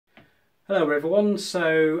Hello everyone,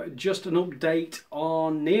 so just an update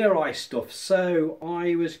on near eye stuff. So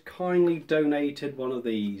I was kindly donated one of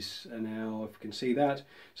these, and now if you can see that,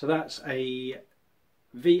 so that's a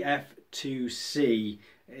VF-2C.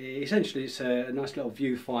 Essentially it's a nice little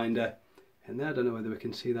viewfinder in there. I don't know whether we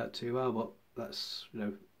can see that too well, but that's, you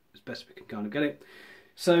know, as best we can kind of get it.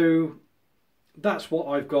 So that's what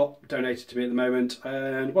I've got donated to me at the moment,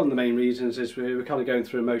 and one of the main reasons is we're kind of going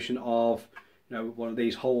through a motion of, you know, one of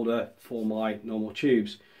these holder for my normal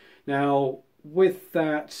tubes. Now with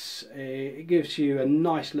that, it gives you a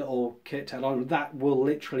nice little kit to add on. That will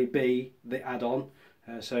literally be the add-on,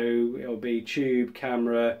 so it'll be tube,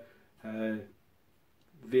 camera,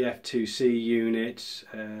 VF-2C unit,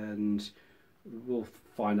 and we'll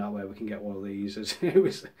find out where we can get one of these. It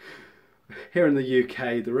was here in the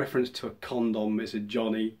UK, the reference to a condom is a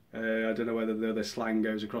Johnny. I don't know whether the other slang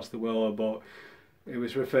goes across the world, but it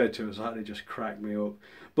was referred to as that. It just cracked me up.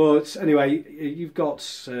 But anyway, you've got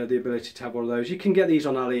the ability to have one of those. You can get these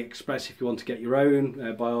on AliExpress if you want to get your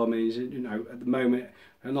own. By all means, you know, at the moment,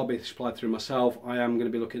 and not being supplied through myself, I am going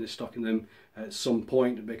to be looking at stocking them at some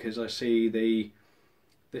point, because I see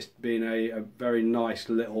this being a very nice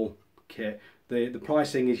little kit. The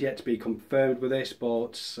pricing is yet to be confirmed with this,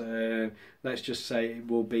 but let's just say it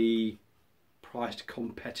will be priced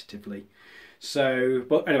competitively. So,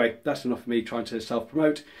 but anyway, that's enough of me trying to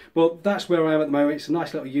self-promote. But that's where I am at the moment. It's a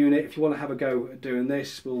nice little unit. If you want to have a go at doing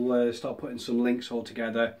this, we'll start putting some links all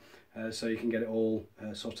together so you can get it all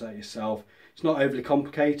sorted out yourself. It's not overly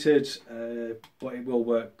complicated, but it will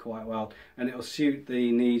work quite well, and it'll suit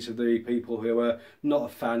the needs of the people who are not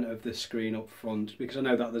a fan of the screen up front, because I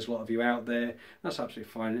know that there's a lot of you out there. That's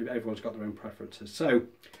absolutely fine. Everyone's got their own preferences. So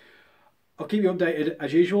I'll keep you updated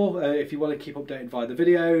as usual. If you want to keep updated via the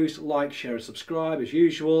videos, like, share and subscribe as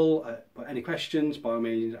usual. But any questions, by all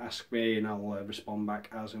means ask me and I'll respond back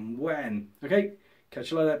as and when. Okay, catch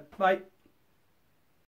you later. Bye.